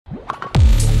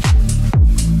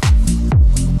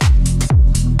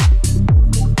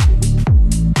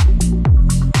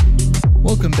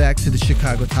back to the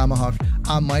Chicago Tomahawk.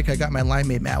 I'm Mike. I got my line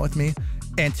mate Matt with me.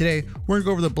 And today we're going to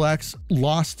go over the Blacks'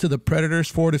 loss to the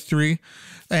Predators 4-3.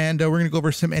 And we're going to go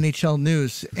over some NHL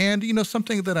news. And, you know,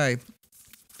 something that I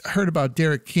heard about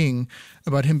Derek King,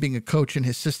 about him being a coach in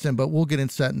his system, but we'll get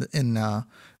into that in a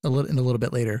little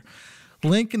bit later.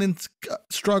 Lankinen's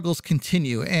struggles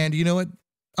continue. And you know what?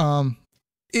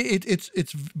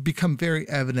 It's become very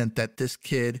evident that this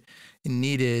kid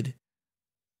needed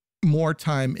more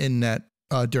time in net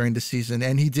during the season,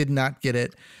 and he did not get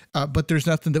it. But there's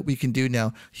nothing that we can do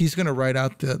now. He's going to ride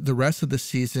out the rest of the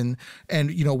season, and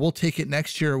you know, we'll take it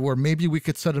next year, where maybe we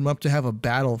could set him up to have a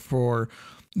battle for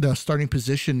the starting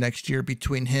position next year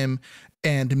between him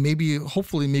and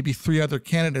hopefully three other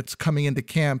candidates coming into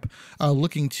camp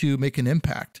looking to make an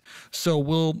impact. So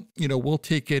we'll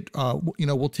take it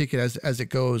as it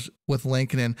goes with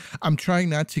Lankinen. I'm trying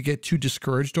not to get too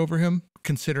discouraged over him,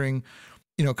 considering,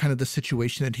 you know, kind of the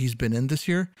situation that he's been in this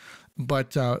year,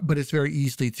 but it's very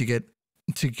easily to get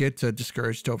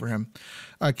discouraged over him.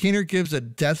 Kaner gives a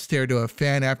death stare to a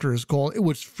fan after his goal. It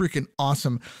was freaking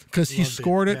awesome because he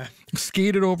scored it,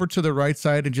 skated over to the right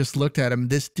side, and just looked at him.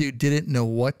 This dude didn't know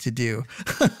what to do.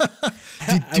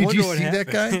 Did you see that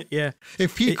guy? Yeah.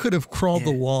 If he could have crawled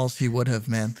the walls, he would have,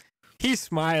 man. He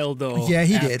smiled though. Yeah,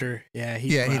 he did. Yeah, he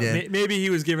did. Maybe he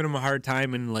was giving him a hard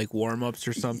time in like warm-ups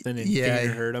or something, and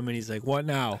Kaner heard him, and he's like, "What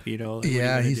now?" You know?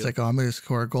 Like, he's like, "Oh, I'm gonna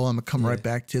score a goal. I'm gonna come right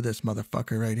back to this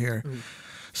motherfucker right here."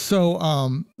 So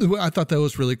I thought that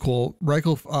was really cool.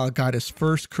 Reichel got his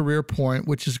first career point,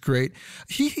 which is great.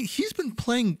 He's been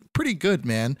playing pretty good,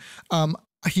 man.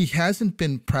 He hasn't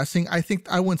been pressing.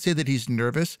 I wouldn't say that he's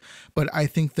nervous, but I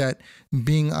think that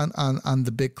being on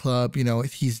the big club, you know,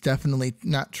 he's definitely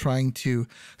not trying to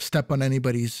step on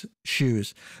anybody's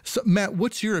shoes. So Matt,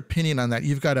 what's your opinion on that?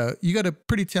 You got a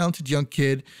pretty talented young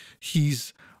kid.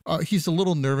 He's a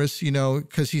little nervous, you know,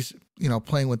 because he's, you know,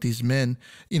 playing with these men,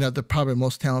 you know, the probably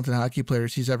most talented hockey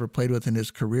players he's ever played with in his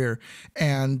career.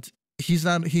 And he's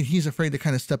afraid to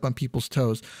kind of step on people's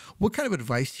toes. What kind of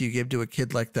advice do you give to a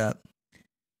kid like that?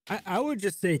 I would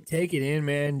just say take it in,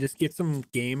 man. Just get some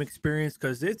game experience,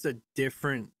 because it's a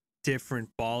different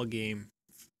ball game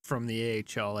from the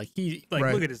AHL. Like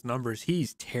look at his numbers.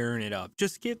 He's tearing it up.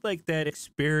 Just get like that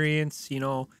experience. You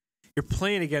know, you're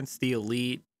playing against the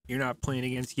elite. You're not playing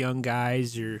against young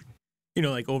guys or, you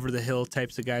know, like over the hill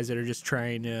types of guys that are just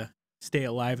trying to stay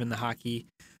alive in the hockey.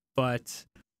 But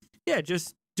yeah,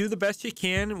 just do the best you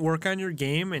can, work on your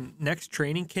game, and next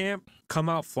training camp, come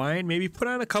out flying, maybe put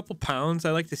on a couple pounds.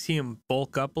 I like to see him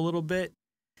bulk up a little bit.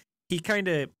 He's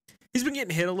been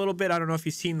getting hit a little bit. I don't know if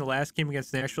you've seen the last game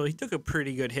against Nashville. He took a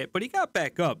pretty good hit, but he got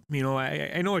back up. You know,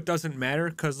 I know it doesn't matter,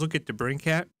 because look at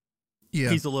DeBrincat. Yeah.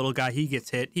 He's a little guy. He gets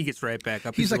hit. He gets right back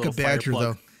up. He's like a badger,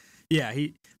 though. Yeah,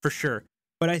 for sure.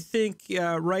 But I think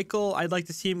Reichel, I'd like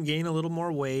to see him gain a little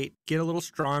more weight, get a little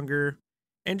stronger,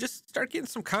 and just start getting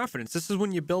some confidence. This is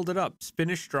when you build it up.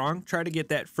 Finish strong. Try to get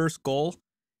that first goal.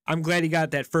 I'm glad he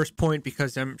got that first point,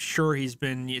 because I'm sure it's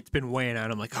been weighing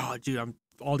on him. Like, oh, dude,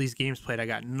 all these games played, I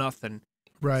got nothing.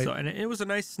 Right. So, and it was a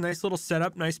nice little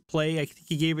setup, nice play. I think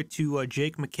he gave it to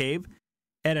Jake McCabe.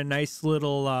 Had a nice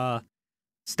little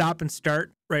stop and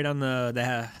start right on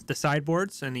the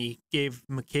sideboards, and he gave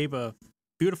McCabe a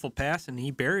beautiful pass, and he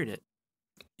buried it.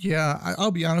 Yeah,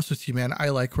 I'll be honest with you, man. I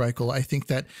like Reichel. I think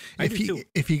that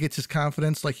if he gets his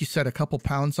confidence, like you said, a couple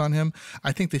pounds on him,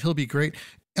 I think that he'll be great.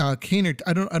 Kaner,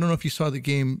 I don't know if you saw the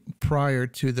game prior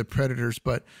to the Predators,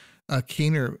 but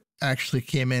Kaner actually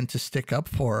came in to stick up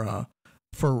for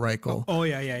Reichel. Oh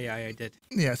yeah, I did.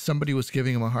 Yeah, somebody was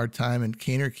giving him a hard time, and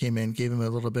Kaner came in, gave him a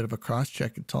little bit of a cross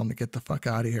check, and told him to get the fuck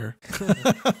out of here.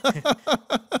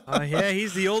 Yeah,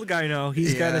 he's the old guy now.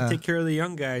 He's got to take care of the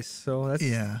young guys. So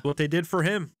that's what they did for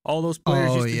him. All those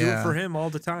players used to do it for him all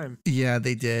the time. Yeah,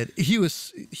 they did. He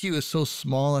was so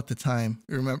small at the time.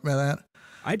 You remember that?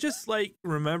 I just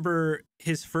remember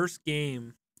his first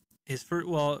game.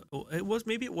 Well, it was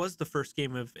the first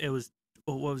game of it was.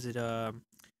 What was it?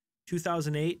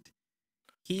 2008.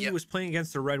 He was playing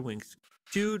against the Red Wings.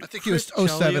 Dude, I think he was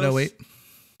 07, 08.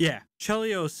 Yeah,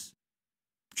 Chelios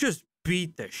just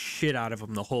beat the shit out of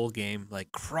him the whole game,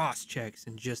 like cross checks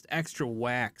and just extra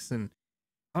whacks. And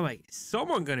I'm like, is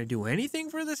someone gonna do anything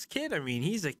for this kid? I mean,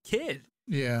 he's a kid.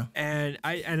 Yeah. And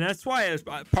that's why, as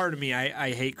part of me,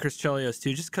 I hate Chris Chelios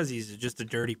too, just because he's just a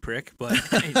dirty prick. But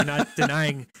he's not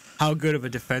denying how good of a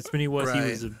defenseman he was. Right. He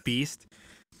was a beast.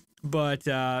 But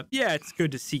yeah, it's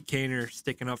good to see Kaner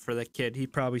sticking up for that kid. He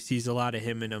probably sees a lot of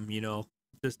him in him. You know,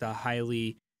 just a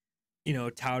highly,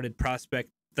 touted prospect,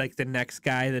 like the next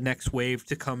guy, the next wave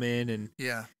to come in, and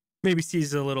maybe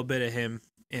sees a little bit of him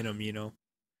in him.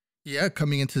 Yeah,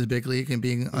 coming into the big league and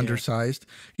being undersized.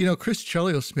 You know, Chris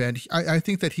Chelios, man, I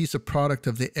think that he's a product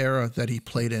of the era that he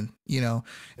played in, you know.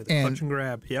 And clutch and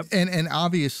grab, yep. And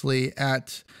obviously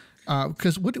at,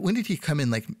 because when did he come in,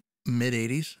 like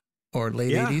mid-'80s or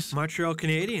late 80s? Montreal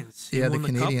Canadiens. He won the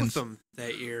Canadiens. Cup with them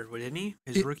that year, didn't he?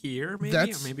 His rookie year, maybe?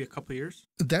 Or maybe a couple years?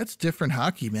 That's different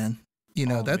hockey, man. You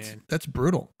know, that's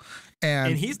brutal.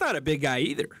 And he's not a big guy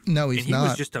either. No, he's not. He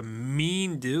was just a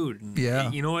mean dude. And yeah.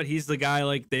 You know what? He's the guy,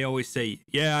 like they always say,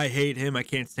 yeah, I hate him. I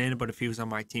can't stand him. But if he was on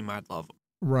my team, I'd love him.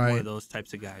 Right. One of those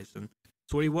types of guys. And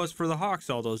that's what he was for the Hawks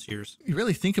all those years. You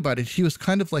really think about it. He was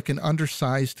kind of like an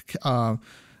undersized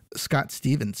Scott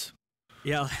Stevens.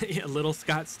 Yeah, little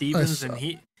Scott Stevens. And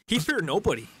he feared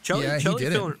nobody. Chelly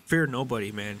feared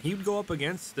nobody, man. He would go up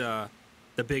against the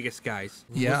biggest guys.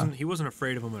 He wasn't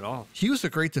afraid of them at all. He was a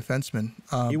great defenseman.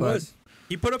 He was.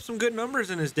 He put up some good numbers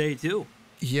in his day too.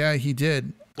 Yeah, he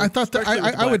did. I thought that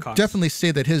I would definitely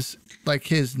say that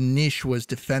his niche was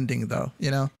defending, though.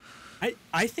 You know,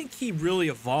 I think he really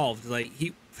evolved. Like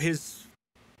he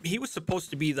was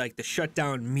supposed to be like the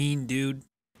shutdown mean dude,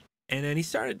 and then he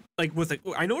started like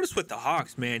I noticed with the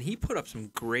Hawks, man, he put up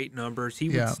some great numbers. He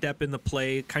would step in the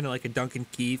play, kind of like a Duncan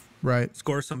Keith, right?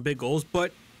 Score some big goals,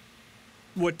 but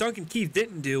what Duncan Keith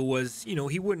didn't do was, you know,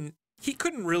 he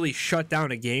couldn't really shut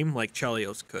down a game like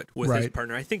Chelios could with his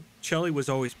partner. I think Chelly was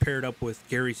always paired up with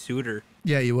Gary Suter.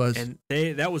 Yeah, he was. And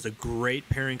that was a great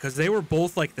pairing because they were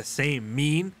both like the same,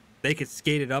 mean. They could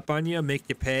skate it up on you, make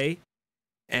you pay,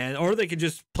 or they could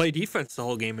just play defense the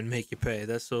whole game and make you pay.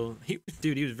 He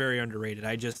was very underrated.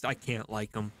 I can't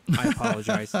like him. I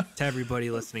apologize to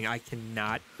everybody listening. I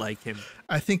cannot like him.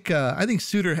 I think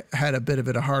Suter had a bit of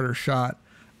a harder shot.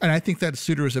 And I think that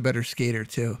Suter was a better skater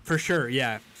too. For sure,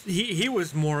 yeah. He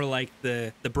was more like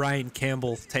the Brian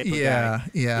Campbell type of guy.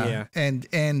 Yeah. And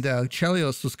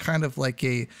Chelios was kind of like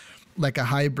a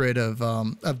hybrid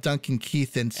of Duncan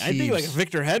Keith and Seaves. I think like a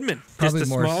Victor Hedman. Probably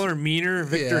just a smaller, meaner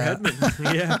Victor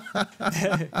Hedman.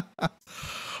 Yeah.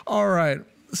 All right.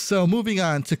 So moving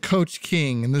on to Coach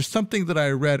King, and there's something that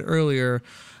I read earlier.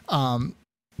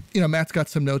 You know, Matt's got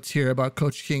some notes here about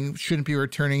Coach King shouldn't be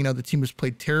returning. You know, the team has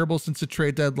played terrible since the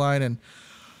trade deadline, and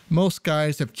most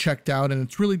guys have checked out, and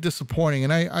it's really disappointing.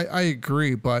 And I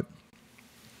agree, but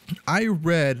I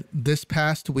read this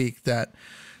past week that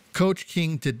Coach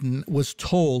King was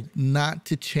told not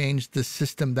to change the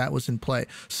system that was in play.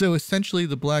 So essentially,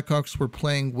 the Blackhawks were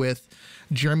playing with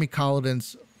Jeremy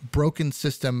Colliton's broken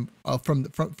system from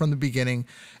the beginning,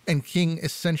 and King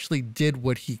essentially did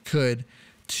what he could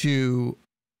to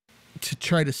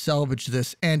try to salvage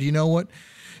this. And you know what?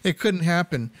 It couldn't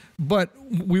happen. But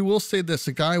we will say this,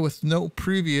 a guy with no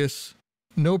previous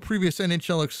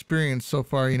NHL experience so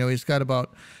far, you know, he's got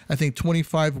about, I think,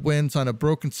 25 wins on a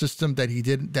broken system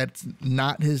that's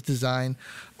not his design.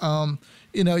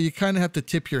 You know, you kind of have to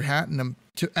tip your hat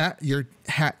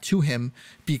to him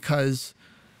because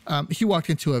he walked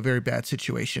into a very bad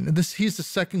situation. And he's the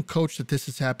second coach that this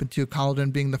has happened to,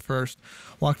 Colliton being the first,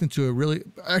 walked into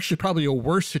probably a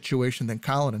worse situation than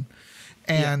Colliton.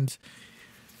 And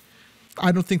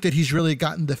I don't think that he's really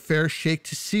gotten the fair shake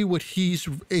to see what he's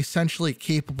essentially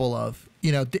capable of.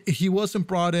 You know, he wasn't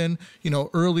brought in, you know,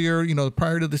 earlier, you know,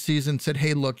 prior to the season, said,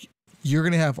 hey, look, you're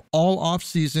going to have all off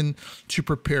season to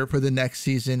prepare for the next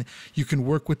season. You can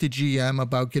work with the GM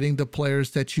about getting the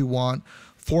players that you want,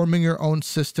 forming your own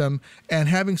system, and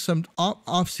having some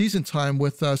off-season time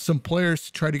with some players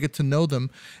to try to get to know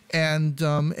them, and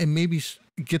maybe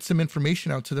get some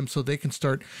information out to them so they can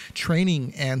start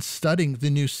training and studying the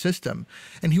new system.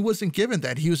 And he wasn't given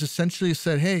that. He was essentially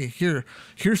said, "Hey,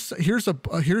 here's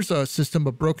a system,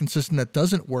 a broken system that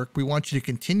doesn't work. We want you to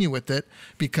continue with it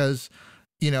because,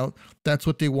 you know, that's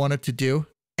what they wanted to do."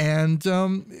 And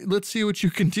let's see what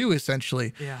you can do,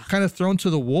 essentially. Yeah. Kind of thrown to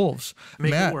the wolves.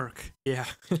 Make Matt, it work. Yeah.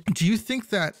 do you think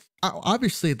that,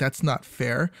 obviously that's not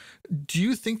fair. Do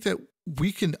you think that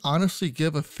we can honestly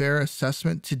give a fair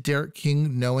assessment to Derek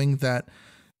King knowing that,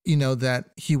 you know, that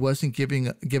he wasn't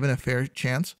given a fair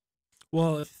chance?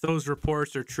 Well, if those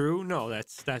reports are true, no,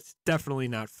 that's definitely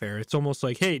not fair. It's almost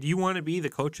like, hey, do you want to be the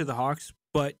coach of the Hawks?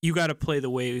 But you got to play the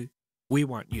way we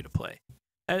want you to play.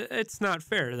 It's not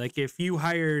fair. Like if you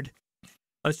hired,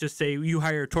 let's just say you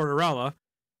hire Tortorella,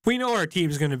 we know our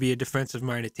team's going to be a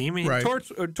defensive-minded team. And right.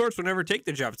 Torts will never take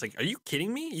the job. It's like, are you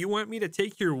kidding me? You want me to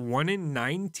take your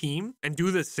 1-9 team and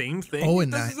do the same thing?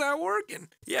 0-9. This is not working.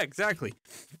 Yeah, exactly.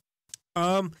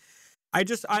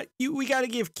 We got to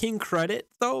give King credit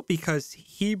though because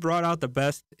he brought out the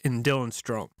best in Dylan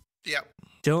Strome. Yeah,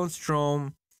 Dylan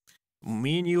Strome.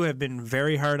 Me and you have been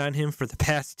very hard on him for the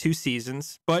past 2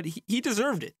 seasons, but he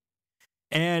deserved it.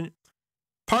 And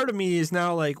part of me is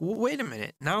now like, well, wait a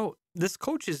minute. Now this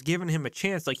coach is giving him a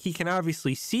chance. Like, he can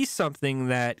obviously see something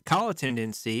that Colleton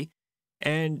didn't see.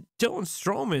 And Dylan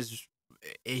Strome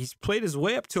he's played his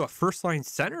way up to a first-line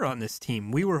center on this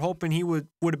team. We were hoping he would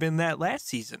have been that last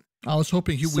season. I was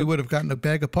hoping we would have gotten a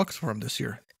bag of pucks for him this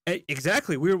year.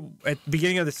 Exactly. We were at the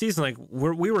beginning of the season, like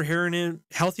we were hearing in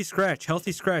healthy scratch,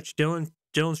 Dylan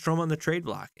Strome on the trade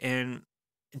block. And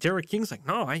Derek King's like,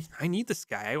 no, I need this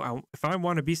guy. If I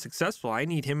want to be successful, I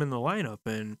need him in the lineup.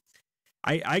 And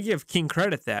I give King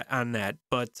credit on that.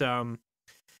 But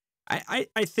I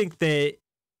think that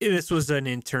this was an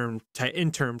interim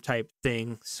type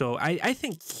thing. So I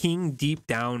think King deep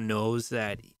down knows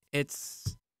that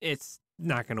it's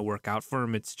not going to work out for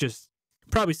him. It's just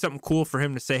probably something cool for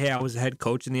him to say, hey, I was a head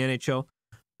coach in the NHL.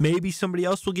 Maybe somebody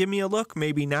else will give me a look,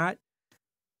 maybe not.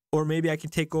 Or maybe I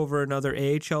can take over another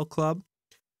AHL club.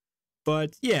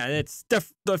 But yeah,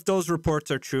 if those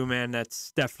reports are true, man,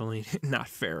 that's definitely not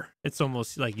fair. It's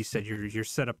almost like you said, you're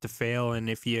set up to fail, and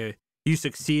if you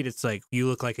succeed, it's like you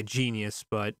look like a genius,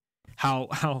 but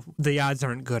how the odds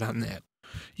aren't good on that.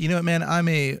 You know what, man,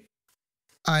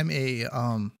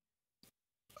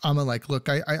 look,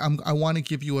 I want to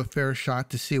give you a fair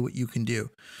shot to see what you can do,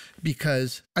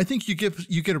 because I think you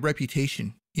get a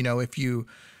reputation. You know, if you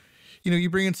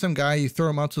bring in some guy, you throw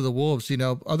him out to the wolves, you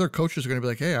know, other coaches are going to be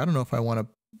like, hey, I don't know if I want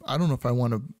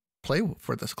to play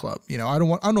for this club. You know, I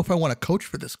don't know if I want to coach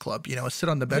for this club, you know, sit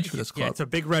on the bench for this club. Yeah, it's a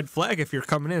big red flag if you're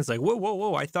coming in. It's like,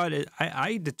 whoa. I thought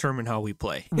I determine how we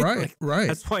play. Right, right.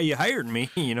 That's why you hired me,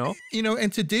 you know? You know,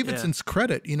 and to Davidson's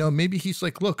credit, you know, maybe he's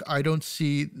like, look, I don't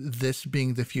see this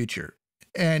being the future.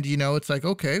 And, you know, it's like,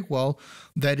 okay, well,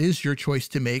 that is your choice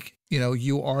to make. You know,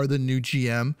 you are the new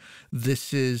GM.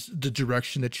 This is the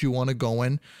direction that you want to go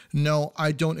in. No,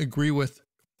 I don't agree with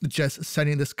just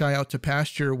sending this guy out to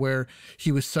pasture where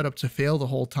he was set up to fail the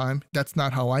whole time. That's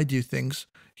not how I do things,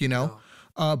 you know?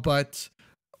 No. But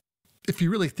if you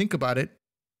really think about it,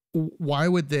 why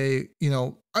would they, you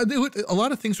know, a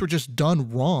lot of things were just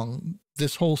done wrong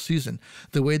this whole season,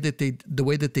 the way that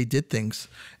they did things.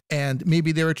 And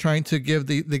maybe they were trying to give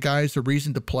the guys a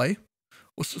reason to play,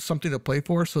 something to play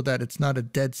for, so that it's not a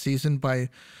dead season by,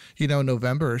 you know,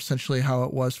 November, essentially how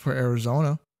it was for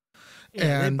Arizona.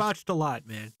 Yeah, they botched a lot,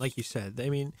 man. Like you said, I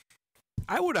mean,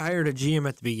 I would have hired a GM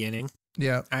at the beginning.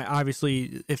 Yeah.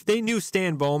 Obviously, if they knew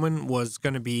Stan Bowman was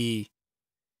going to be,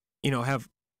 you know, have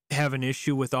an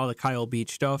issue with all the Kyle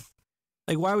Beach stuff,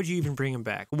 like, why would you even bring him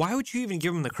back? Why would you even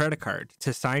give him the credit card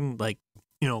to sign, like,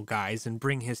 you know, guys and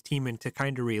bring his team in to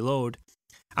kind of reload?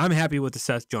 I'm happy with the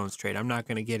Seth Jones trade. I'm not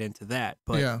going to get into that.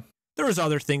 But yeah, there was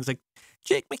other things like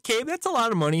Jake McCabe. That's a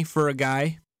lot of money for a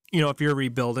guy, you know, if you're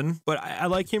rebuilding. But I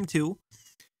like him too.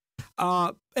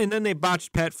 And then they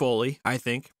botched Pat Foley, I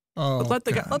think. Oh, but let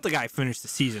the guy finish the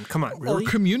season. Come on, really? Or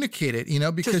communicate it, you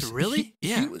know, because just really,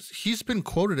 he's been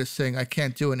quoted as saying, "I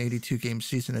can't do an 82 game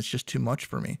season. It's just too much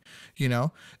for me," you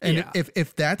know. And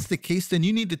if that's the case, then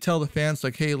you need to tell the fans,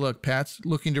 like, "Hey, look, Pat's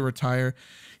looking to retire.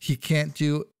 He can't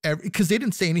do because they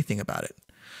didn't say anything about it."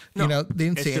 No, you know, they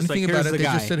didn't say anything about it. They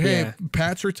just said, "Hey,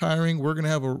 Pat's retiring. We're gonna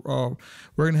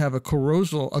have a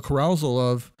carousal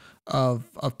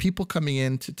of people coming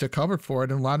in to cover for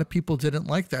it," and a lot of people didn't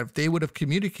like that. If they would have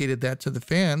communicated that to the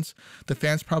fans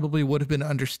probably would have been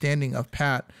understanding of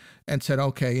Pat and said,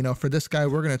 "Okay, you know, for this guy,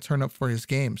 we're gonna turn up for his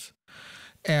games."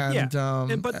 And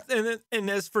and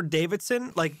as for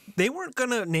Davidson, like, they weren't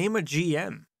gonna name a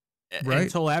GM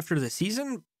until after the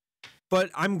season. But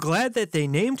I'm glad that they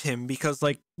named him because,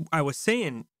 like I was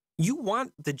saying, you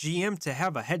want the GM to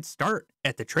have a head start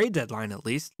at the trade deadline, at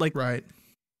least. Like, right.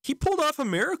 He pulled off a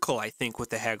miracle, I think, with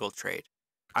the Hagel trade.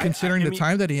 Considering the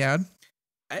time that he had.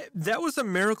 That was a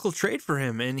miracle trade for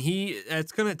him, and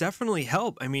it's going to definitely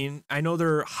help. I mean, I know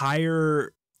they're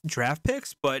higher draft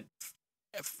picks, but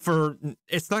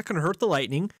it's not going to hurt the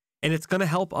Lightning, and it's going to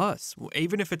help us.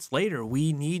 Even if it's later,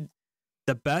 we need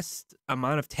the best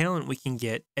amount of talent we can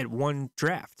get at one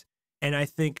draft. And I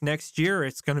think next year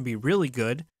it's going to be really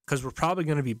good because we're probably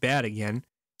going to be bad again.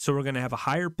 So we're going to have a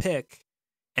higher pick,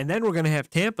 and then we're going to have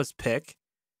Tampa's pick.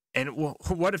 And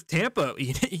what if Tampa,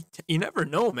 you never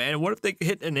know, man. What if they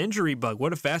hit an injury bug?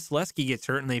 What if Vasilevsky gets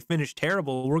hurt and they finish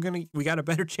terrible? We got a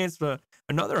better chance of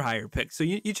another higher pick. So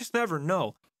you just never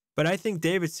know. But I think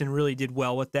Davidson really did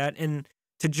well with that. And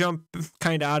to jump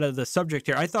kind of out of the subject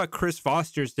here, I thought Chris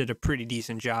Foster's did a pretty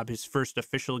decent job his first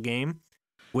official game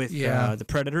with the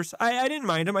Predators. I didn't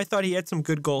mind him. I thought he had some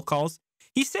good goal calls.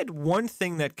 He said one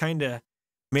thing that kind of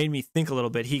made me think a little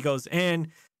bit. He goes, and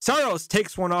Saros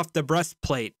takes one off the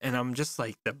breastplate, and I'm just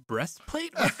like, the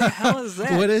breastplate? What the hell is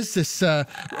that? What is this?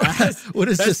 What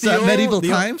is this? Medieval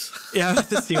times? Yeah,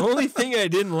 that's the only thing I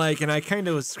didn't like, and I kind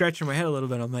of was scratching my head a little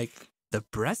bit. I'm like, the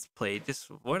breastplate? Just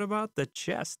what about the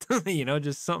chest?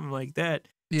 Just something like that.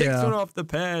 Yeah. Takes one off the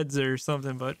pads or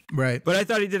something, but right. But I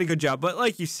thought he did a good job. But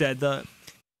like you said,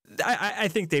 I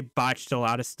think they botched a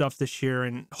lot of stuff this year,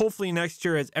 and hopefully next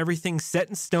year, as everything's set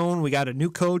in stone, we got a new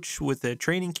coach with a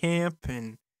training camp,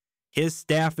 and his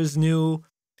staff is new,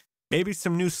 maybe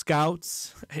some new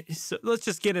scouts. So let's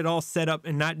just get it all set up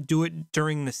and not do it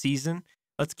during the season.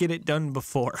 Let's get it done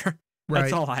before.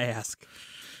 That's all I ask.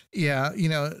 Yeah,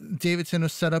 Davidson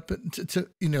was set up to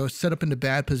set up in a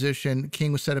bad position.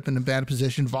 King was set up in a bad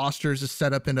position. Voster's is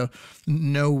set up in a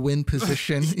no-win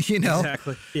position.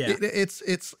 Exactly. Yeah,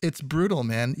 it's brutal,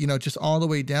 man. Just all the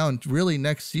way down. Really,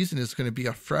 next season is going to be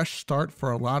a fresh start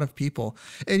for a lot of people.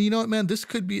 And you know what, man? This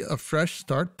could be a fresh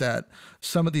start that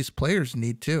some of these players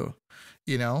need too.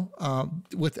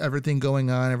 With everything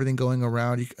going on, everything going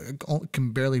around, you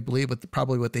can barely believe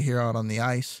what they hear out on the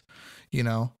ice.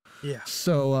 Yeah.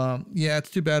 So,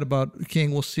 it's too bad about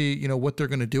King. We'll see, what they're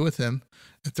going to do with him,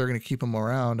 if they're going to keep him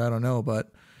around. I don't know, but,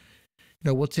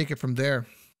 we'll take it from there.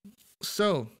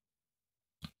 So,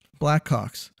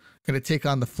 Blackhawks going to take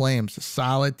on the Flames, a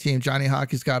solid team. Johnny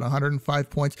Hockey's got 105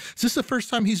 points. Is this the first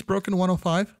time he's broken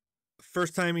 105?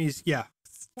 First time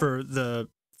for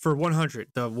 100,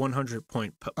 the 100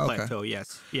 point plateau. Okay.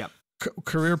 Yes. Yeah.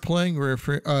 Career playing year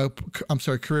for him,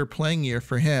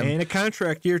 and a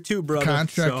contract year too, brother.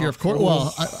 Contract year, of course.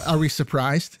 Well, are we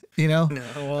surprised? No.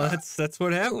 Well, that's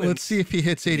what happens. Let's see if he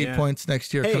hits 80 points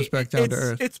next year. Comes back down to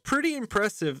earth. It's pretty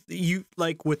impressive. You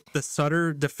like with the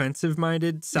Sutter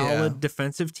defensive-minded, solid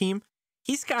defensive team.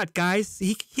 He's got guys.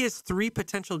 He has 3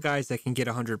 potential guys that can get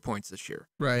 100 points this year.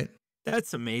 Right.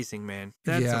 That's amazing, man.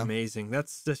 That's amazing.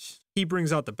 He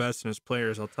brings out the best in his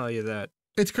players. I'll tell you that.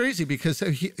 It's crazy because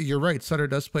you're right. Sutter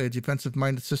does play a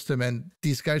defensive-minded system, and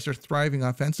these guys are thriving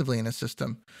offensively in a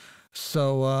system.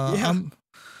 So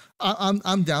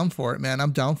I'm down for it, man.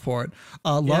 I'm down for it.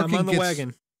 I'm on the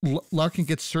wagon. Larkin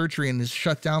gets surgery and is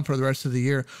shut down for the rest of the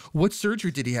year. What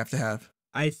surgery did he have to have?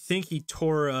 I think he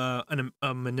tore a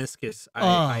meniscus.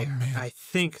 Man. I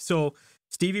think so.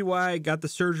 Stevie Y got the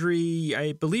surgery.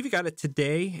 I believe he got it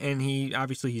today, and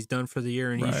he's done for the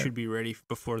year, and he should be ready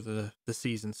before the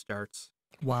season starts.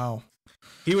 Wow.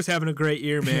 He was having a great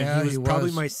year, man. Yeah, he was probably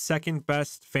my second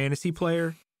best fantasy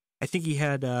player. I think he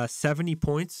had 70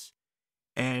 points.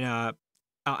 And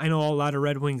I know a lot of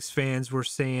Red Wings fans were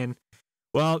saying,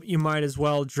 well, you might as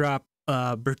well drop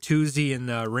Bertuzzi and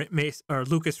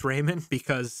Lucas Raymond,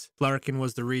 because Larkin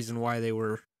was the reason why they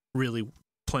were really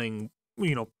playing,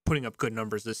 putting up good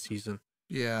numbers this season.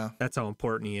 Yeah. That's how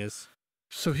important he is.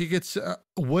 So he gets,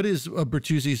 what is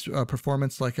Bertuzzi's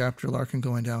performance like after Larkin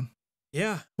going down?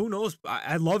 Yeah, who knows?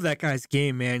 I love that guy's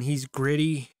game, man. He's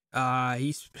gritty.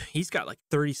 He's got like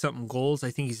 30-something goals.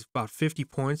 I think he's about 50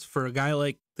 points for a guy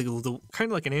like the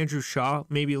kind of like an Andrew Shaw,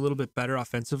 maybe a little bit better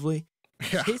offensively.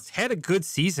 Yeah. He's had a good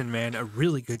season, man. A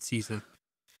really good season.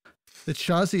 Did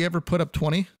Shazi ever put up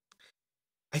 20?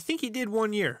 I think he did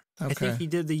one year. Okay. I think he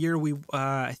did the year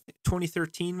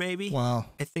 2013 maybe. Wow.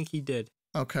 I think he did.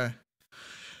 Okay.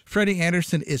 Freddie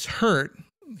Anderson is hurt.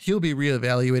 He'll be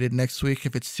reevaluated next week.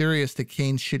 If it's serious, the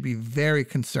Canes should be very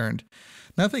concerned.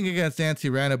 Nothing against Nancy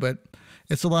Rana, but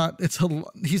he's not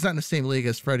in the same league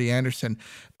as Freddie Anderson.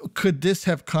 Could this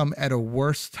have come at a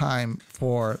worse time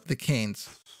for the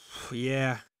Canes?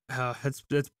 Yeah, that's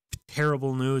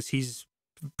terrible news. He's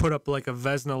put up like a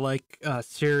Vezina-like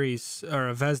series or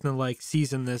a Vezina-like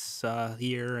season this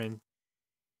year, and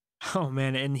oh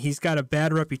man, and he's got a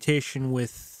bad reputation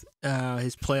with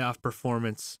his playoff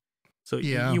performance. So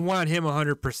you want him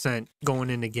 100%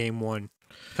 going into game 1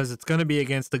 because it's going to be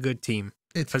against a good team.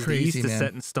 It's crazy, the East is man.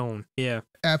 set in stone. Yeah,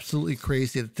 absolutely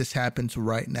crazy that this happens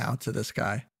right now to this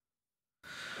guy.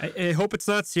 I hope it's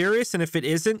not serious, and if it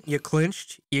isn't, you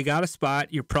clinched. You got a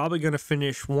spot. You're probably going to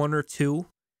finish 1 or 2.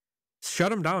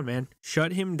 Shut him down, man.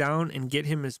 Shut him down and get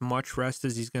him as much rest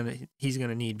as he's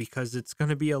gonna need, because it's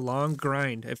gonna be a long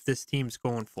grind if this team's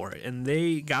going for it, and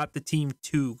they got the team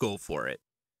to go for it.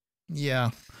 Yeah.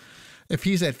 If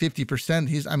he's at 50%,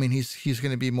 he's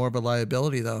going to be more of a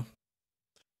liability, though.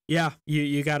 Yeah,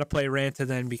 you got to play Ranta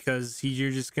then, because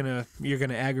you're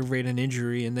gonna aggravate an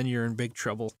injury, and then you're in big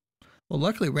trouble. Well,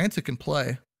 luckily Ranta can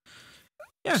play.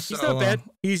 Yeah, he's not bad.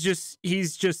 He's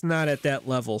just not at that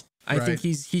level. I think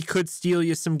he could steal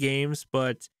you some games,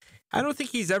 but I don't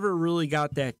think he's ever really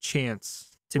got that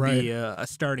chance to be a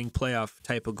starting playoff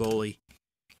type of goalie.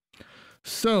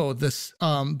 So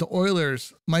the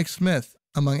Oilers, Mike Smith,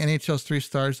 among NHL's 3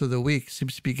 stars of the week,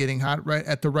 seems to be getting hot right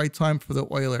at the right time for the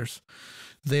Oilers.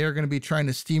 They are going to be trying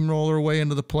to steamroll their way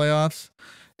into the playoffs,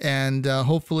 and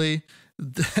hopefully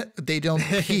they don't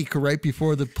peak right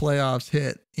before the playoffs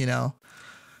hit,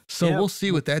 So we'll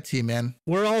see with that team, man.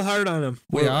 We're all hard on them.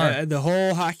 We are. The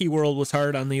whole hockey world was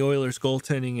hard on the Oilers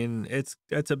goaltending, and it's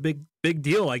a big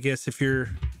deal, I guess, if you're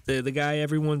the guy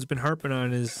everyone's been harping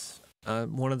on is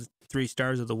one of the 3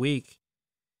 stars of the week.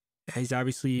 He's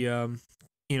obviously,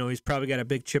 he's probably got a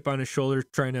big chip on his shoulder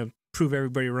trying to prove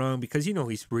everybody wrong because,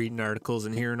 he's reading articles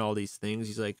and hearing all these things.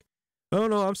 He's like, oh,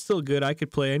 no, I'm still good. I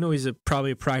could play. I know he's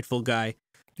probably a prideful guy.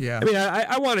 Yeah. I mean,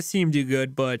 I want to see him do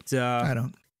good, but I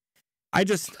don't. I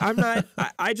just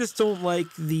don't like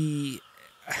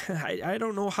I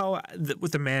don't know how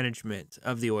with the management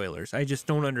of the Oilers. I just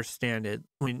don't understand it.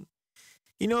 When,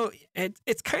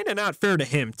 it's kind of not fair to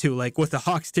him too. Like what the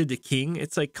Hawks did to King,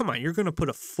 it's like, come on, you're going to put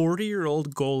a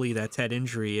 40-year-old goalie that's had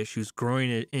injury issues,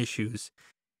 groin issues,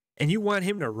 and you want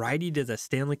him to ride you to the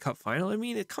Stanley Cup final? I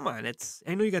mean, come on.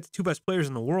 I know you got the 2 best players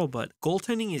in the world, but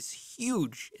goaltending is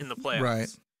huge in the playoffs. Right.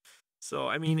 So,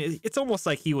 I mean, it's almost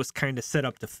like he was kind of set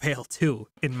up to fail too,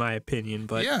 in my opinion.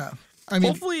 But yeah, I mean,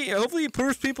 hopefully he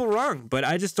proves people wrong. But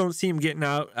I just don't see him getting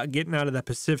out of the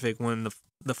Pacific when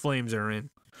the Flames are in.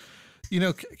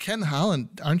 Ken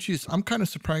Holland, aren't you? I'm kind of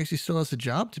surprised he still has a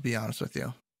job, to be honest with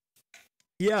you.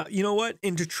 Yeah, you know what?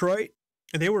 In Detroit,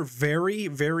 they were very,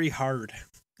 very hard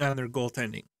on their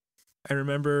goaltending. I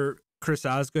remember Chris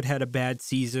Osgood had a bad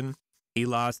season. He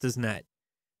lost his net.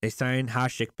 They signed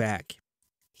Hasek back.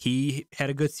 He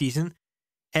had a good season,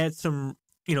 had some,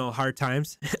 hard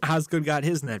times. Osgood got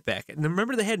his net back. And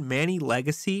remember they had Manny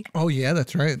Legacy? Oh, yeah,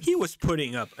 that's right. He was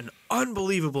putting up an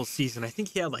unbelievable season. I think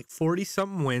he had like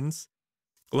 40-something wins,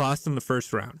 lost in the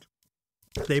first round.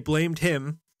 They blamed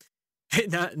him,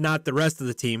 not the rest of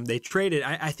the team. They traded.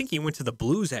 I think he went to the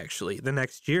Blues, actually, the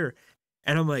next year.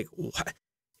 And I'm like, what?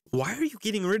 Why are you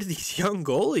getting rid of these young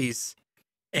goalies?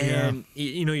 And,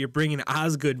 you're bringing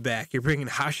Osgood back. You're bringing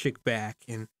Hasek back.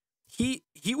 And he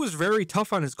was very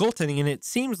tough on his goaltending. And it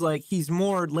seems like he's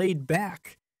more laid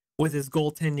back with his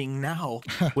goaltending now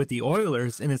with the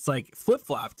Oilers. And it's like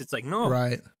flip-flopped. It's like, no,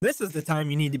 right. This is the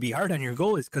time you need to be hard on your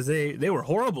goalies because they were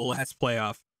horrible last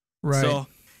playoff. Right. So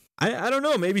I don't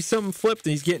know. Maybe something flipped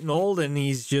and he's getting old and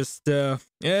he's just, it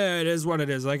is what it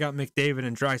is. I got McDavid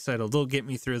and Draisaitl. They'll get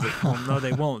me through the no,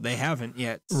 they won't. They haven't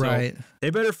yet. So right. They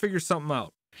better figure something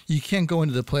out. You can't go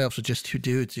into the playoffs with just 2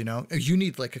 dudes, You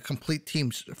need like a complete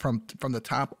team from the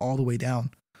top all the way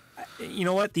down. You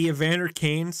know what? The Evander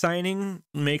Kane signing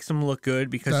makes him look good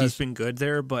because he's been good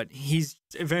there, but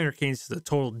Evander Kane's a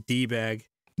total D-bag.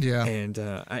 Yeah. And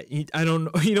I don't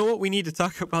know. You know what? We need to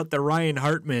talk about the Ryan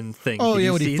Hartman thing. Oh,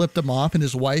 yeah, when he flipped him off and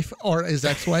his wife or his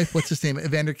ex-wife, what's his name?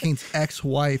 Evander Kane's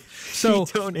ex-wife. So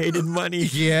he donated money.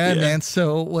 Yeah, man.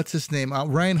 So what's his name?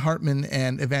 Ryan Hartman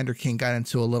and Evander Kane got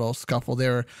into a little scuffle. They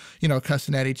were,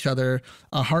 cussing at each other.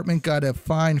 Hartman got a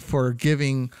fine for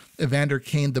giving Evander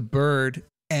Kane the bird,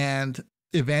 and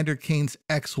Evander Kane's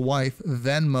ex-wife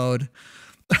Venmo'd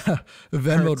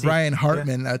Ryan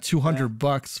Hartman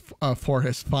 $200 for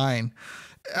his fine,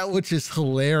 which is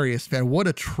hilarious, man. What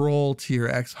a troll to your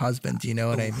ex-husband. Do you know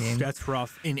what I mean? That's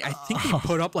rough. And I think he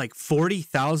put up like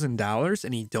 $40,000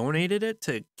 and he donated it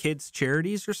to kids'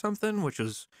 charities or something, which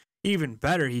was even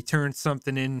better. He turned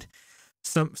something in,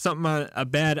 something on a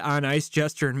bad on ice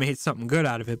gesture and made something good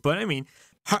out of it. But I mean,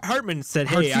 Hartman said,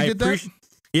 "Hey, I appreciate."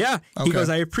 Yeah, okay. He goes,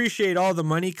 I appreciate all the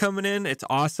money coming in. It's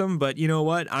awesome, but you know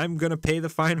what? I'm going to pay the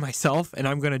fine myself, and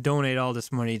I'm going to donate all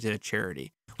this money to a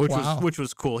charity, which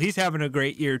was cool. He's having a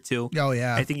great year, too. Oh,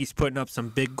 yeah. I think he's putting up some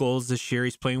big goals this year.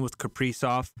 He's playing with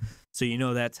Kaprizov,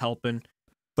 so that's helping.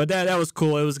 But that was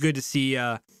cool. It was good to see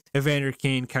Evander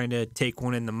Kane kind of take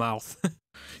one in the mouth.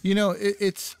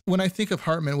 It's when I think of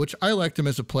Hartman, which I liked him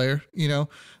as a player,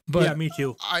 but yeah, me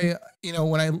too.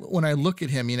 When I look at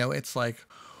him, it's like,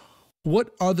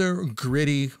 what other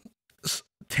gritty,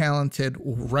 talented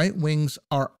right wings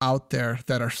are out there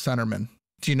that are centermen?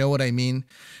 Do you know what I mean?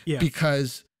 Yeah.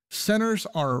 Because centers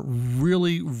are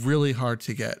really, really hard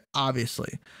to get,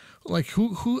 obviously. Like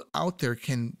who out there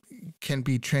can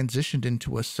be transitioned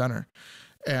into a center?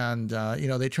 And,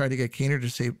 they tried to get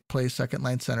Kaner to play second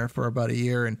line center for about a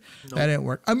year, and that didn't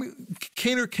work. I mean,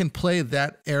 Kaner can play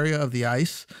that area of the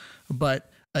ice,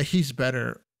 but he's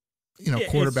better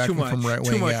quarterbacking from right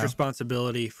wing. Too much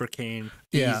responsibility for Kane.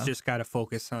 He's just got to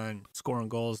focus on scoring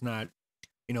goals, not,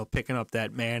 picking up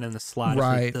that man in the slot.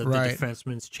 Right, the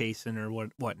defenseman's chasing or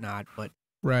whatnot. But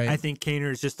right. I think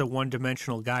Kaner is just a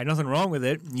one-dimensional guy. Nothing wrong with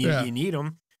it. You need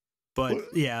him.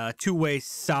 But yeah, two-way,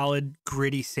 solid,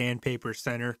 gritty sandpaper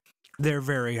center. They're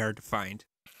very hard to find.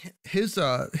 His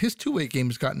two-way game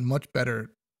has gotten much better.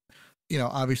 You know,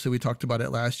 obviously we talked about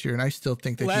it last year, and I still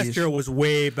think that last year was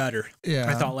way better. Yeah,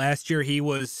 I thought last year he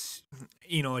was,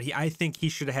 I think he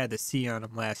should have had the C on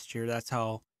him last year. That's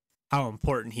how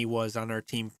important he was on our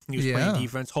team. He was playing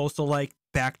defense, also like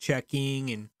back checking,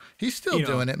 and he's still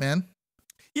doing it, man.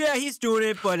 Yeah, he's doing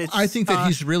it, but I think that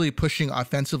he's really pushing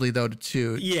offensively though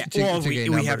to we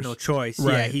have no choice.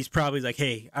 Right. Yeah, he's probably like,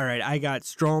 hey, all right, I got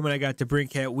Strome and I got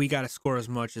DeBrincat. We got to score as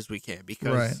much as we can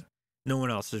because no one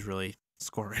else is really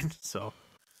scoring. So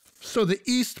the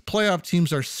East playoff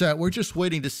teams are set. We're just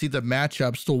waiting to see the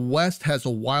matchups. The West has a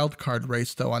wild card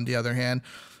race though. On the other hand,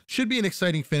 should be an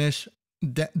exciting finish.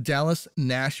 Dallas,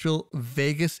 Nashville,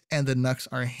 Vegas, and the Nucks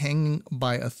are hanging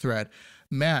by a thread.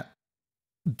 Matt,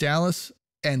 Dallas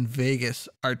and Vegas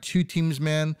are two teams,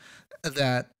 man,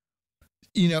 that,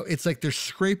 it's like they're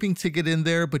scraping to get in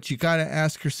there, but you got to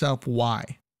ask yourself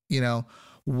why.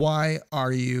 Why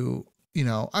are you,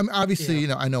 I'm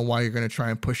obviously, I know why you're going to try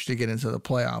and push to get into the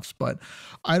playoffs, but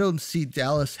I don't see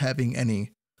Dallas having any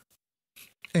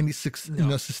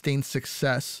sustained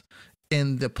success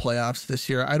in the playoffs this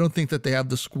year. I don't think that they have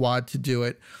the squad to do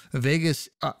it. Vegas,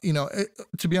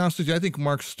 to be honest with you, I think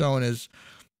Mark Stone is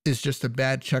just a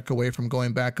bad check away from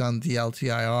going back on the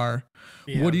LTIR.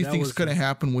 Yeah, what do you think is going to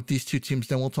happen with these two teams?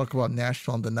 Then we'll talk about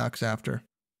Nashville and the Nucks after.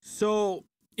 So,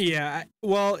 yeah,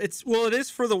 it is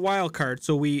for the wild card.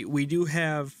 So we do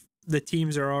have the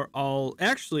teams are all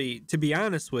actually, to be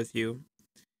honest with you,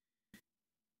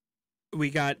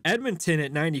 we got Edmonton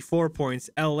at 94 points,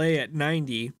 LA at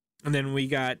 90, and then we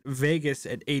got Vegas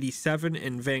at 87,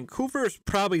 and Vancouver is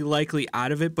probably likely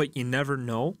out of it, but you never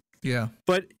know. Yeah.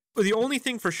 But the only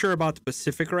thing for sure about the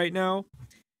Pacific right now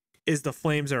is the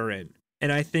Flames are in.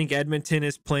 And I think Edmonton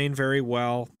is playing very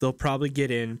well. They'll probably get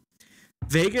in.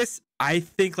 Vegas, I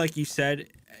think, like you said,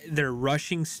 they're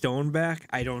rushing Stone back.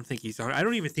 I don't think he's on. I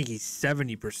don't even think he's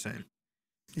 70%.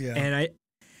 Yeah. And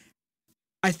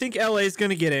I think LA is going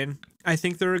to get in. I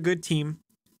think they're a good team.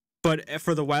 But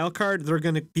for the wild card, they're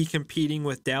going to be competing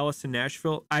with Dallas and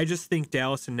Nashville. I just think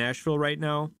Dallas and Nashville right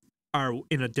now are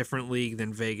in a different league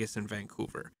than Vegas and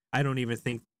Vancouver. I don't even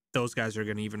think those guys are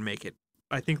going to even make it.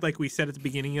 I think, like we said at the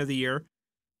beginning of the year,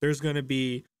 there's going to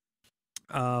be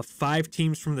 5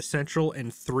 teams from the Central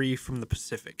and 3 from the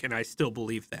Pacific, and I still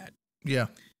believe that. Yeah.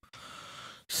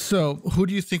 So who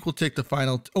do you think will take the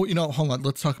final? Hold on.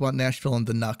 Let's talk about Nashville and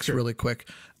the Nucks really quick.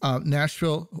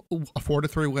 Nashville, a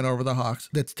 4-3 win over the Hawks.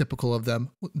 That's typical of them.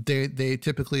 They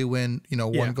typically win,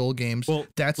 1-goal games. Well,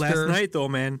 last night though,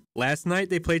 man. Last night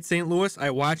they played St. Louis. I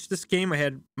watched this game. I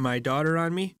had my daughter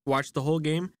on me. Watched the whole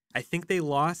game. I think they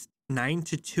lost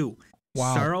 9-2.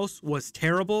 Wow. Saros was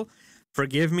terrible.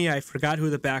 Forgive me. I forgot who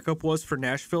the backup was for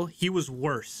Nashville. He was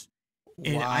worse.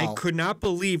 And I could not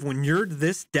believe when you're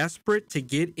this desperate to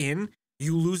get in,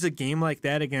 you lose a game like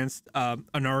that against an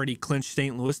already clinched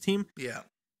St. Louis team. Yeah.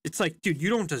 It's like, dude,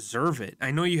 you don't deserve it. I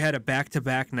know you had a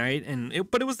back-to-back night,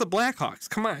 but it was the Blackhawks.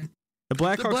 Come on. The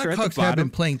Blackhawks have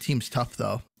been playing teams tough,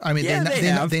 though. I mean,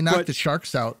 they knocked the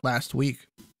Sharks out last week.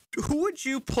 Who would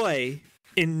you play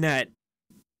in net?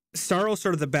 Saros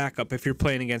or the backup if you're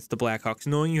playing against the Blackhawks,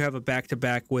 knowing you have a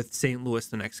back-to-back with St. Louis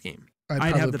the next game?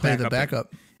 I'd have the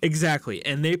backup. Exactly.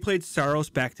 And they played Saros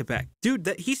back-to-back.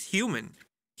 Dude, he's human.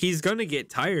 He's going to get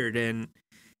tired. And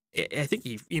I think,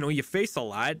 you face a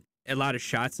lot of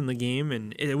shots in the game,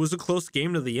 and it was a close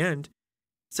game to the end.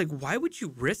 It's like, why would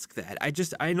you risk that?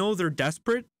 I know they're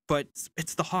desperate, but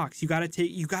it's the Hawks. You got to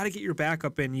get your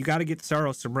backup in. You got to get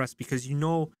Saros some rest because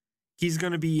he's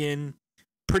going to be in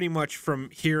pretty much from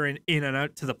here and in and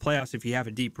out to the playoffs if you have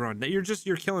a deep run.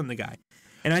 You're killing the guy.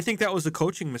 And I think that was a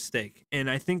coaching mistake. And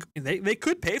I think they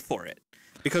could pay for it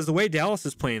because the way Dallas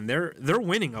is playing, they're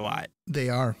winning a lot. They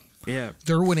are. Yeah.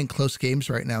 They're winning close games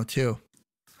right now too.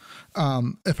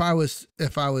 If I was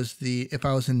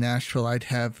in Nashville, I'd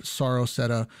have Saros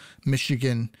at a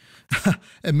Michigan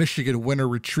winter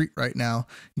retreat right now,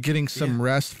 getting some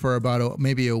rest for about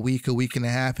maybe a week and a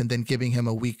half, and then giving him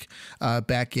a week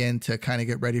back in to kind of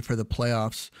get ready for the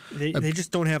playoffs. They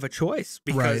just don't have a choice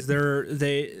because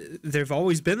they've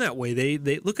always been that way.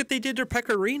 They look what they did to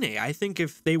Pecorine. I think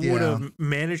if they would have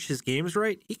managed his games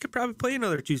right, he could probably play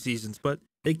another 2 seasons, but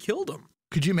they killed him.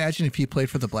 Could you imagine if he played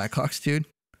for the Blackhawks, dude?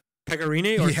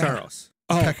 Pecorine or Saros?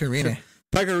 Oh, Pecorine.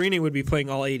 Pecorine would be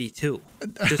playing all 82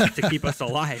 just to keep us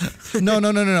alive. No.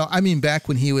 I mean, back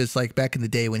in the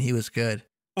day when he was good.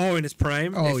 Oh, in his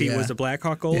prime? Oh, if he was a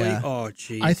Blackhawk goalie? Yeah. Oh,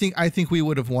 geez. I think we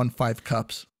would have won 5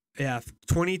 cups. Yeah,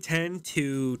 2010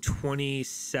 to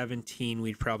 2017,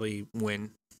 we'd probably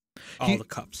win all the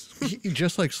cups.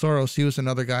 Just like Soros, he was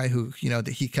another guy who,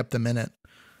 that he kept them in it.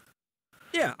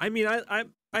 Yeah, I mean,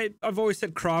 I've always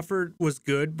said Crawford was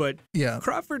good, but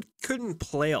Crawford couldn't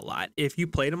play a lot. If you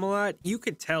played him a lot, you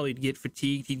could tell he'd get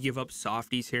fatigued. He'd give up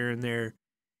softies here and there.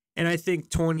 And I think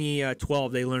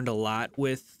 2012, they learned a lot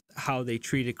with how they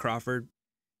treated Crawford.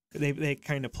 They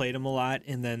kind of played him a lot.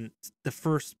 And then the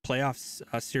first playoffs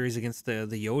series against the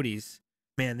Yodis,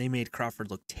 man, they made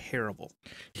Crawford look terrible.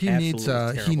 He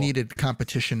needed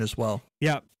competition as well.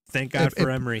 Yeah. Thank God for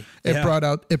Emery. It brought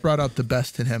out the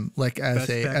best in him, like as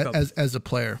a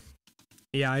player.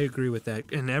 Yeah, I agree with that.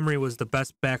 And Emery was the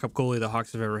best backup goalie the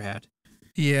Hawks have ever had.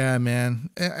 Yeah, man.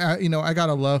 I got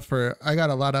a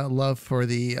lot of love for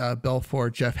the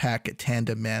Belfour Jeff Hackett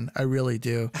tandem, man. I really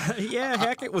do. Yeah,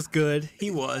 Hackett was good. He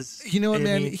was. You know what,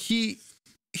 man?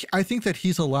 I think that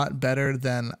he's a lot better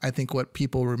than I think what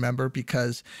people remember,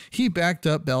 because he backed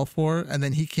up Belfour and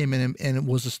then he came in and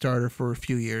was a starter for a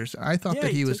few years. I thought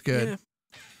that he was good.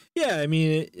 Yeah, I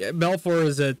mean, Belfour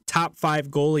is a top 5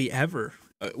 goalie ever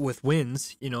with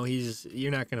wins.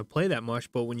 You're not going to play that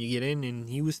much, but when you get in, and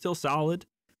he was still solid.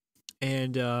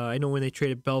 And I know when they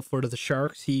traded Belfour to the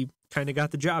Sharks, he kind of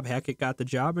got the job. Hackett got the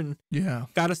job and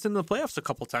got us into the playoffs a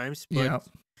couple times. But,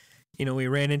 we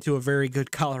ran into a very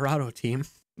good Colorado team.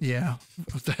 Yeah.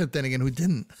 Then again, who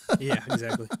didn't? Yeah,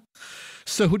 exactly.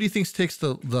 So who do you think takes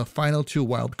the final 2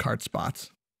 wild card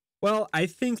spots? Well, I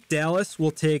think Dallas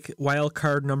will take wild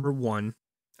card number 1.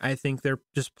 I think they're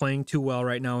just playing too well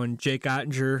right now. And Jake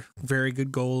Ottinger, very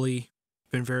good goalie,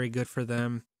 been very good for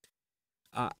them.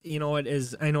 I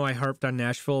know I harped on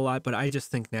Nashville a lot, but I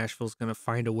just think Nashville's going to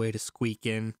find a way to squeak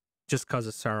in just because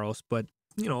of Saros. But,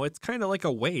 it's kind of like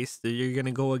a waste that you're going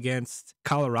to go against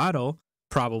Colorado,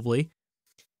 probably,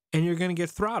 and you're going to get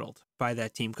throttled by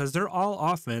that team because they're all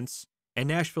offense and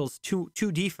Nashville's two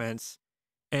defense.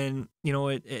 And,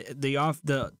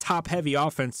 the top heavy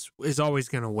offense is always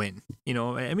going to win.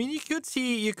 I mean, you could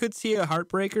see a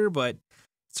heartbreaker, but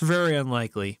it's very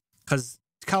unlikely because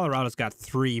Colorado's got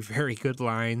 3 very good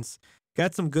lines,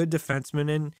 got some good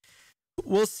defensemen, and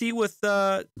we'll see with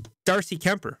Darcy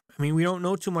Kemper. I mean, we don't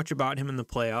know too much about him in the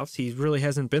playoffs. He really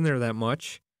hasn't been there that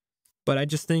much. But I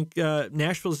just think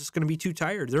Nashville's just going to be too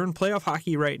tired. They're in playoff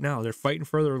hockey right now. They're fighting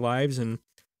for their lives, and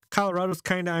Colorado's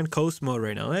kind of on coast mode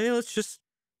right now. Hey, let's just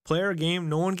play our game.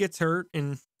 No one gets hurt,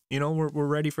 and we're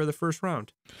ready for the first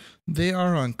round. They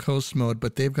are on coast mode,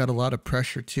 but they've got a lot of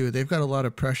pressure too. They've got a lot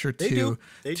of pressure to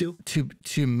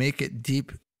make it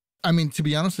deep. I mean, to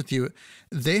be honest with you,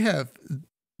 they have.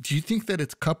 Do you think that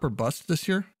it's cup or bust this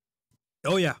year?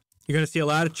 Oh yeah, you're going to see a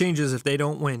lot of changes if they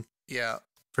don't win. Yeah,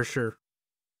 for sure.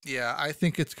 Yeah, I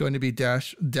think it's going to be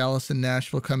Dallas and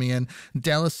Nashville coming in.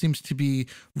 Dallas seems to be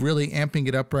really amping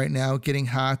it up right now, getting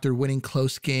hot. They're winning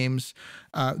close games.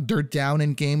 They're down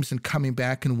in games and coming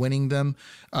back and winning them,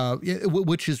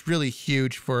 which is really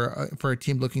huge for a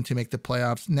team looking to make the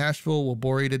playoffs. Nashville will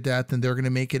bore you to death, and they're going to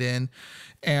make it in,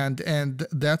 and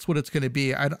that's what it's going to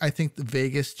be. I think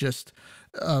Vegas just.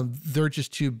 They're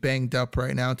just too banged up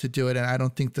right now to do it, and I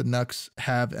don't think the Nucks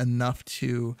have enough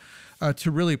to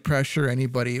really pressure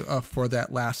anybody for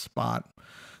that last spot.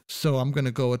 So I'm going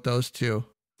to go with those 2.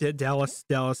 Dallas,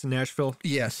 and Nashville.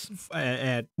 Yes,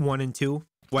 at 1 and 2,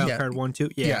 wild card 1, 2.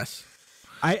 Yeah. Yes,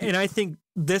 I think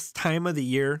this time of the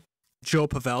year, Joe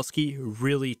Pavelski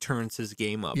really turns his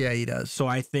game up. Yeah, he does. So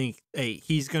I think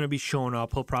he's going to be showing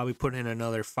up. He'll probably put in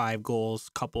another 5 goals,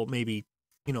 couple maybe.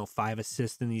 5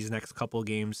 assists in these next couple of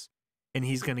games, and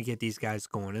he's going to get these guys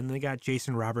going. And they got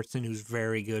Jason Robertson, who's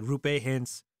very good, Rupe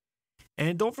Hintz,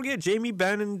 and don't forget Jamie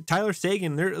Benn and Tyler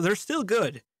Seguin. They're still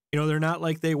good. They're not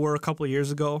like they were a couple of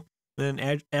years ago.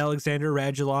 Then Alexander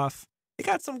Radulov. They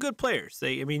got some good players.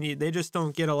 They just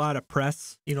don't get a lot of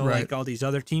press. Right. Like all these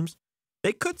other teams.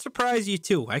 They could surprise you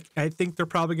too. I think they're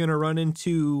probably going to run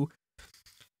into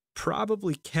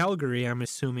probably Calgary. I'm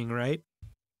assuming, right?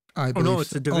 I believe. Oh no,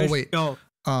 it's a division. Oh wait. Oh.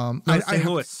 St.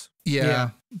 Louis.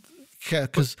 Yeah,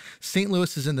 because St.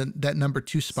 Louis is in that number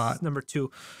 2 spot. It's number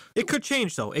 2. It could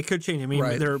change though. It could change. I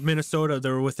mean, they're Minnesota.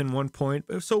 They're within 1 point,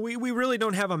 so we really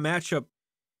don't have a matchup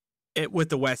with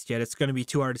the West yet. It's going to be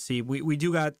too hard to see. We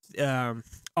do got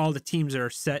all the teams that are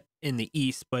set in the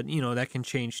East, but that can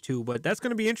change too. But that's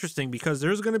going to be interesting because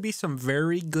there's going to be some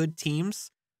very good teams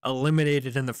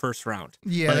eliminated in the first round.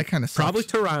 Yeah, that kind of sucks. Probably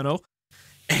Toronto.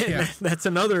 And that's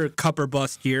another cup or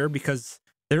bust year because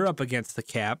they're up against the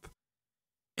cap.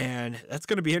 And that's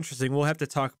going to be interesting. We'll have to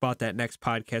talk about that next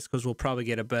podcast because we'll probably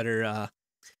get a better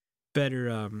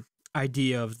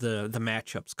idea of the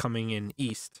matchups coming in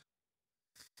East.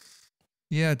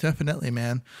 Yeah, definitely,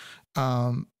 man.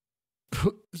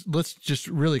 let's just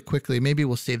really quickly, maybe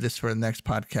we'll save this for the next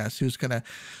podcast.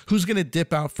 Who's gonna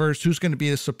dip out first? Who's gonna be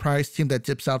the surprise team that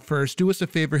dips out first? Do us a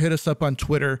favor, hit us up on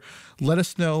Twitter. Let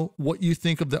us know what you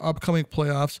think of the upcoming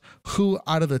playoffs. Who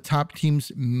out of the top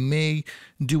teams may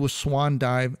do a swan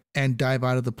dive and dive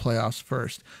out of the playoffs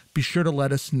first? Be sure to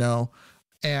let us know.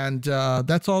 And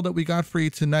that's all that we got for you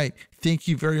tonight. Thank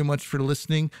you very much for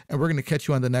listening, and we're going to catch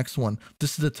you on the next one.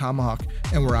 This is the Tomahawk,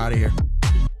 and we're out of here.